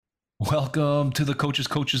Welcome to the Coaches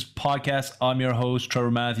podcast. I'm your host, Trevor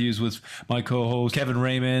Matthews, with my co-host, Kevin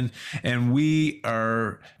Raymond. And we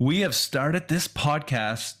have started this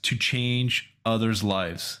podcast to change others'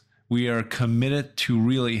 lives. We are committed to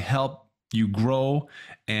really help you grow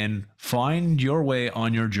and find your way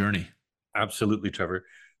on your journey. Absolutely, Trevor.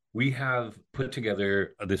 We have put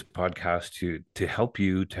together this podcast to help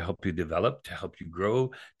you develop, to help you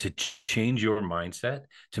grow, to change your mindset,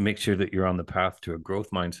 to make sure that you're on the path to a growth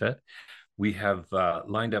mindset. We have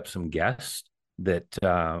lined up some guests that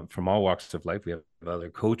from all walks of life. We have other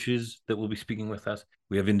coaches that will be speaking with us.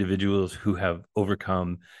 We have individuals who have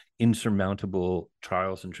overcome insurmountable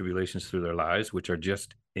trials and tribulations through their lives, which are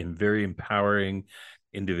just in very empowering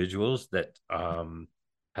individuals that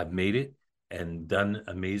have made it and done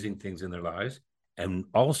amazing things in their lives. And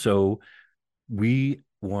also, we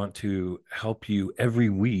want to help you every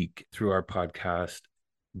week through our podcast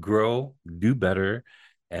grow, do better,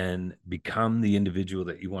 and become the individual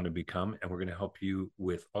that you want to become. And we're going to help you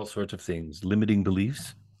with all sorts of things: limiting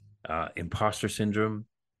beliefs, imposter syndrome,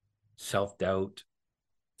 self-doubt,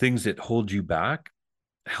 things that hold you back,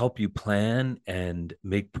 help you plan and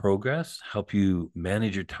make progress, help you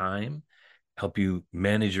manage your time, help you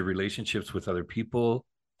manage your relationships with other people,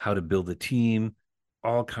 how to build a team,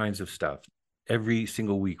 all kinds of stuff. Every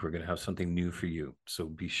single week, we're going to have something new for you. So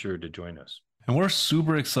be sure to join us. And we're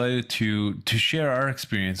super excited to share our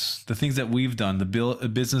experience, the things that we've done, the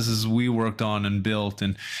businesses we worked on and built,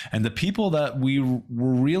 and the people that we were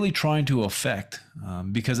really trying to affect.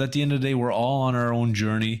 Because at the end of the day, we're all on our own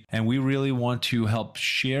journey, and we really want to help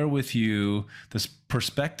share with you the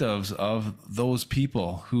perspectives of those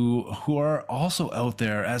people who are also out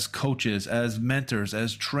there as coaches, as mentors,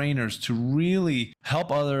 as trainers, to really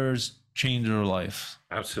help others change their life.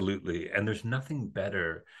 Absolutely. And there's nothing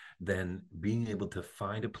better than being able to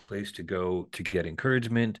find a place to go to get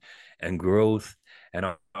encouragement and growth and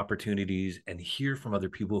opportunities, and hear from other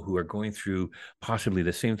people who are going through possibly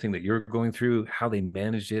the same thing that you're going through, how they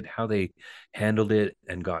managed it, how they handled it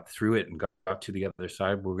and got through it and got to the other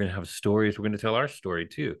side. We're going to have stories. We're going to tell our story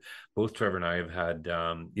too. Both Trevor and I have had,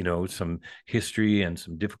 some history and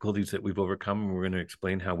some difficulties that we've overcome. And we're going to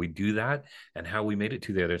explain how we do that and how we made it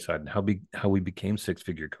to the other side, and how we became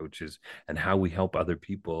six-figure coaches, and how we help other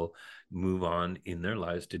people move on in their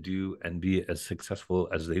lives to do and be as successful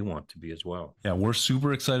as they want to be as well. Yeah, we're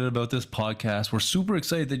super excited about this podcast. We're super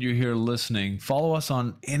excited that you're here listening. Follow us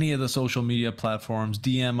on any of the social media platforms.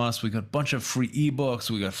 DM us. We got a bunch of free ebooks.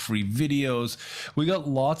 We got free videos. We got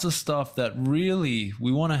lots of stuff that really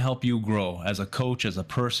we want to help you grow as a coach, as a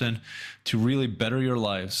person, to really better your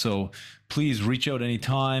life. So please reach out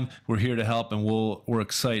anytime. We're here to help, and we're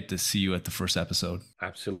excited to see you at the first episode.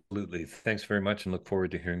 Absolutely. Thanks very much, and look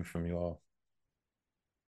forward to hearing from you all.